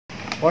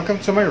welcome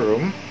to my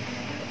room.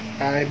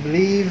 I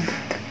believe...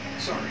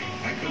 Sorry,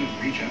 I couldn't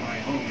reach my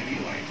home any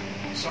light.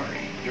 Sorry,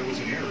 there was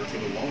an error for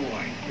the wall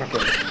light.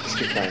 Okay, just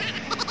keep quiet.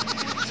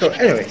 So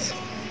anyways,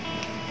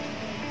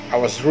 I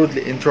was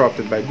rudely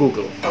interrupted by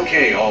Google.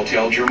 Okay, I'll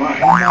tell your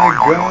mind. Oh my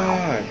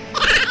god!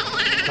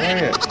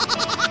 Quiet.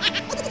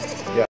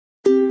 Yeah.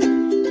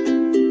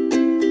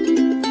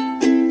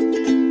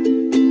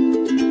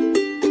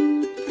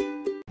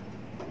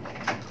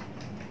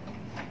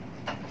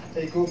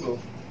 Hey Google.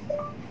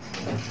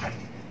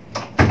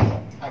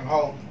 I'm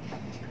home.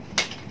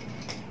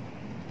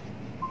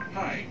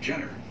 Hi,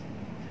 Jenner.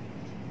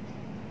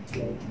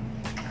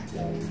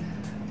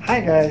 Hi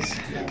guys.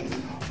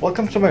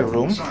 Welcome to my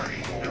room. Sorry,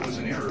 there was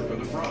an error for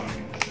the frog.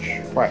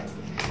 Right.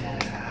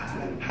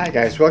 Hi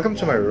guys, welcome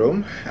to my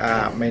room.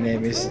 My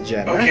name is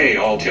Jenner. Okay,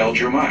 I'll tell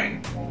your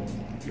mind.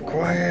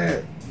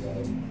 Quiet.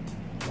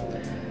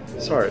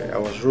 Sorry, I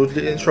was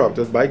rudely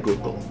interrupted by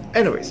Google.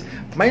 Anyways,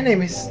 my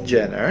name is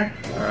Jenner.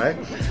 Alright.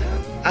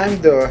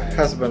 I'm the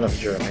husband of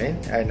Jermaine,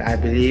 and I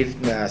believe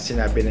na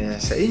sinabi na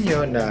sa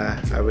inyo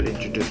na I will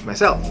introduce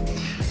myself.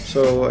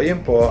 So,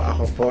 ayun po,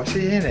 ako po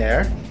si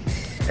Jenner,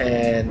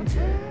 and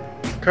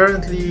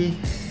currently,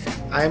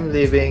 I'm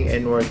living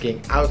and working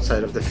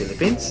outside of the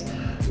Philippines,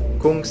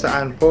 kung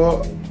saan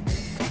po,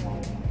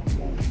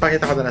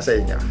 pakita ko na sa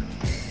inyo.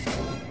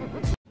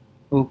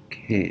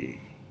 Okay,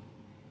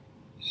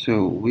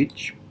 so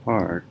which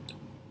part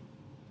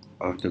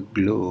of the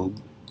globe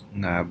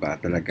nga ba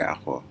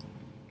talaga ako?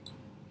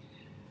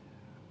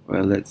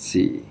 Well, let's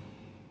see.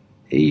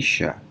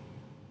 Asia.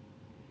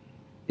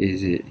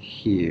 Is it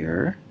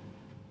here?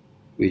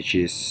 Which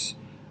is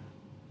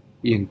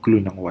yung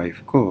clue ng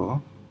wife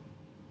ko?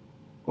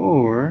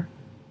 Or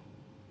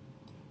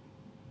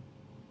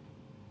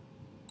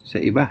sa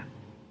iba?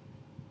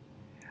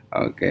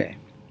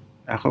 Okay.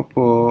 Ako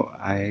po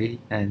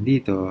ay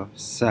nandito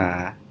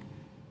sa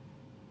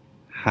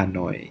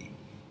Hanoi.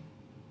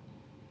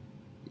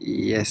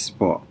 Yes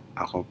po.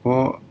 Ako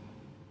po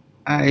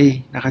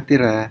ay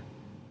nakatira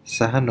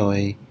sa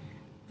Hanoi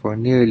for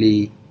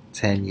nearly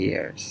 10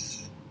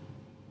 years.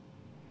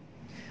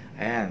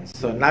 Ayan.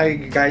 So, now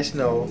you guys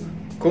know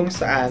kung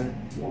saan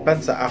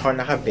bansa ako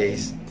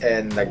naka-base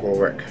and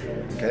nagwo-work.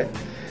 Okay?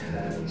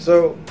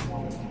 So,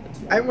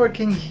 I'm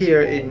working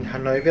here in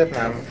Hanoi,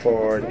 Vietnam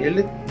for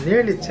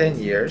nearly 10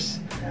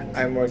 years.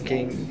 I'm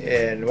working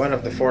in one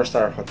of the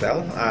 4-star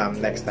hotel.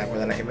 Next time ko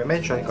na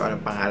i-mention kung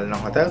anong pangalan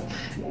ng hotel.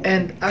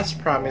 And as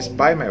promised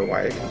by my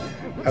wife,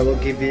 I will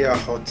give you a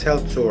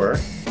hotel tour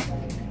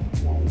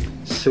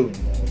soon,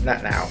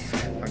 not now.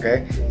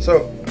 Okay?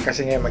 So,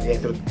 kasi ngayon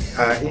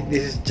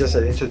this is just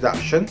an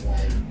introduction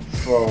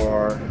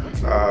for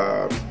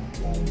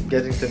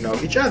getting to know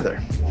each other.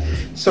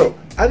 So,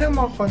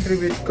 anong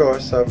contribute ko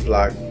sa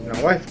vlog ng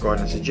wife ko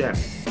na si Jem?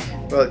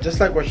 Well, just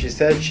like what she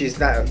said,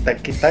 she's not a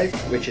techy type,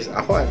 which is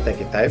ako ang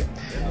techy type.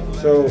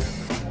 So,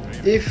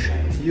 if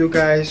you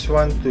guys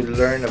want to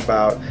learn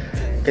about,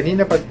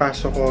 kanina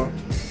pagpasok ko,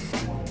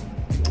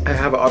 I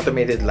have an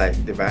automated light,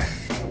 di ba?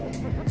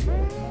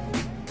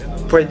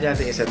 Pwede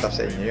natin i-set up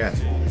sa inyo yan.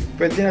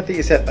 Pwede natin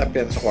i-set up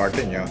yan sa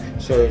kwarto nyo.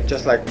 So,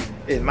 just like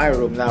in my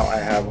room now,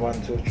 I have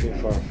 1, 2, 3,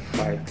 4,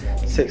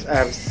 5, 6. I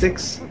have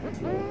 6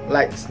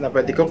 lights na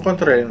pwede kong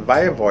kontrolin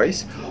via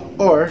voice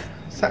or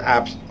sa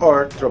apps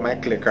or through my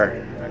clicker.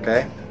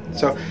 Okay?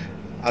 So,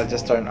 I'll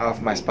just turn off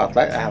my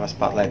spotlight. I have a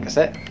spotlight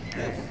kasi.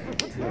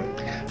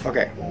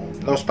 Okay.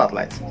 No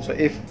spotlights. So,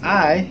 if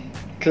I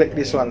click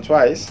this one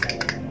twice,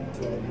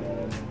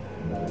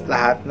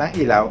 lahat ng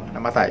ilaw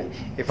namatay.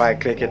 If I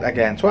click it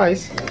again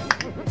twice,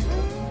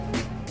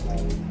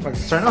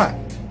 mag-turn on.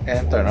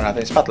 And turn on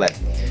natin yung spotlight.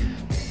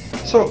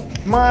 So,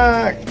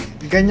 mga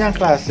ganyang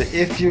klase,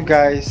 if you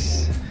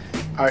guys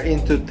are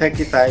into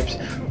techy types,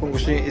 kung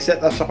gusto nyo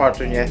i-set up sa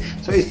kwarto nyo,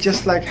 so it's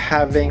just like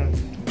having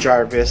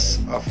Jarvis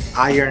of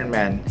Iron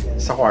Man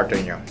sa kwarto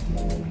nyo.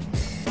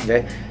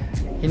 Okay?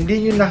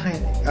 Hindi nyo na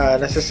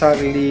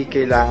necessarily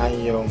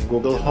kailangan yung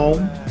Google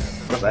Home,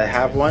 because I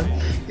have one.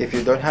 If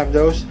you don't have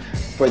those,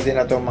 pwede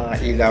na itong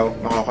mga ilaw,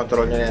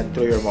 makakontrol nyo yan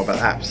through your mobile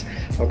apps.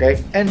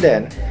 Okay? And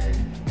then,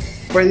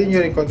 pwede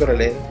nyo rin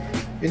kontrolin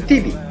yung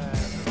TV,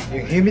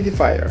 yung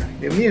humidifier,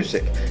 yung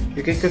music.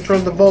 You can control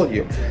the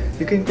volume.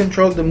 You can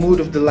control the mood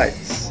of the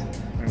lights.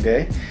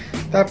 Okay?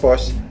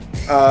 Tapos,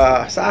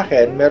 sa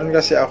akin, meron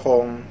kasi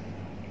akong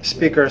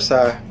speaker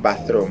sa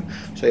bathroom.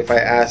 So, if I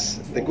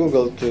ask the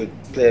Google to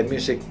play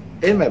music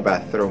in my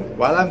bathroom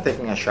while I'm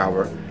taking a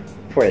shower,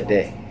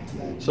 pwede.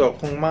 So,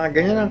 kung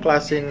mga ganyan ang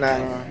klase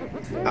ng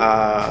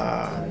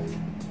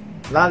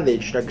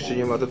knowledge na gusto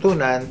nyo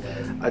matutunan,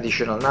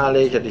 additional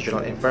knowledge,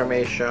 additional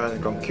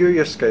information, kung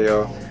curious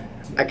kayo,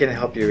 I can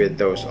help you with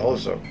those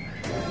also.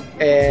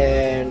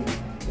 And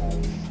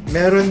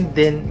meron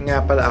din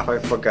nga pala ako, I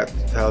forgot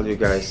to tell you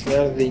guys,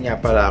 meron din nga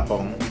pala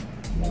akong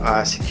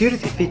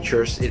security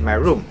features in my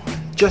room.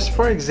 Just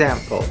for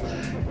example,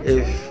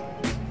 if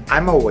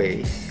I'm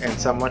away and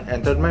someone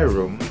entered my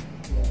room,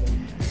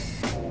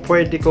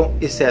 pwede kong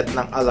iset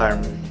ng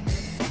alarm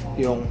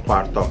yung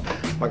kwarto.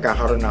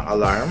 Magkakaroon ng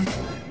alarm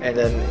and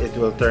then it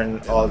will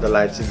turn all the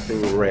lights into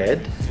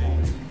red,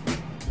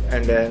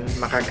 and then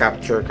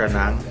maka-capture ka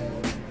ng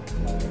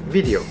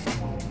video.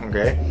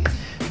 Okay?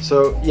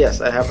 So,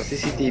 yes, I have a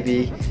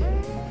CCTV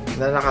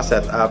na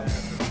naka-set up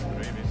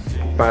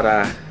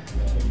para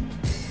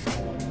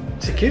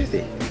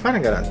security.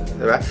 Parang ganun,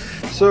 diba?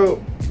 So,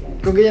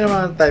 kung ganyan ang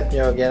mga type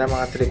nyo, ganyan ang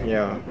mga trip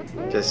nyo,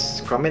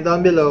 just comment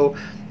down below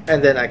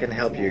and then I can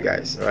help you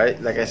guys, right?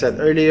 Like I said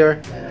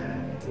earlier,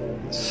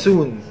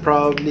 soon,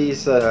 probably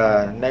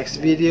sa next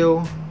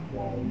video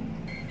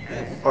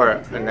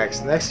or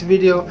next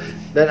video,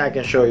 then I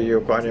can show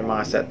you kung ano yung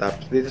mga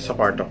setups dito sa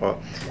kwarto ko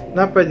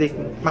na pwede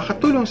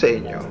makatulong sa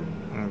inyo.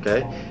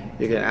 Okay?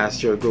 You can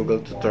ask your Google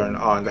to turn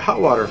on the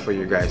hot water for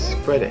you guys.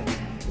 Pwede.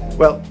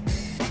 Well,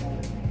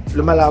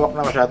 lumalawak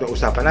na masyadong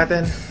usapan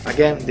natin.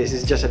 Again, this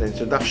is just an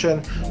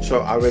introduction,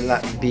 so I will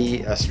not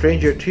be a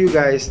stranger to you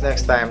guys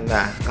next time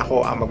na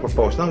ako ang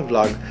magpo-post ng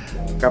vlog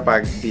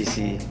kapag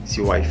busy si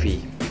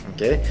wifey.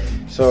 Okay?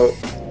 So,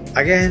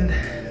 again,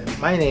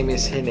 my name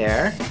is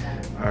Hiner.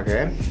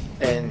 Okay?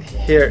 And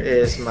here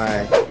is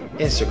my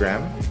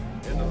Instagram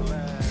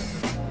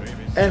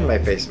and my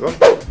Facebook.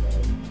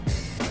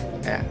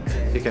 And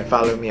you can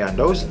follow me on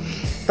those.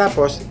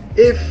 Tapos,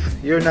 if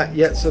you're not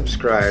yet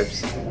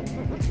subscribed,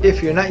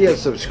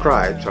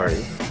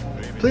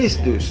 please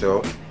do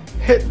so.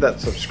 Hit that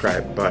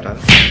subscribe button,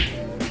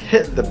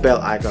 hit the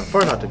bell icon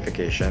for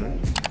notification,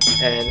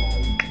 and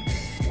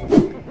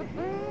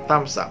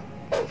thumbs up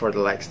for the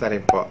likes na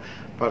rin po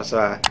para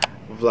sa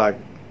vlog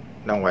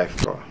ng wife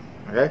ko.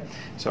 Okay?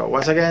 So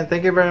once again,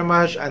 thank you very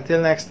much.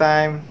 Until next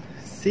time,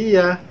 see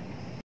ya!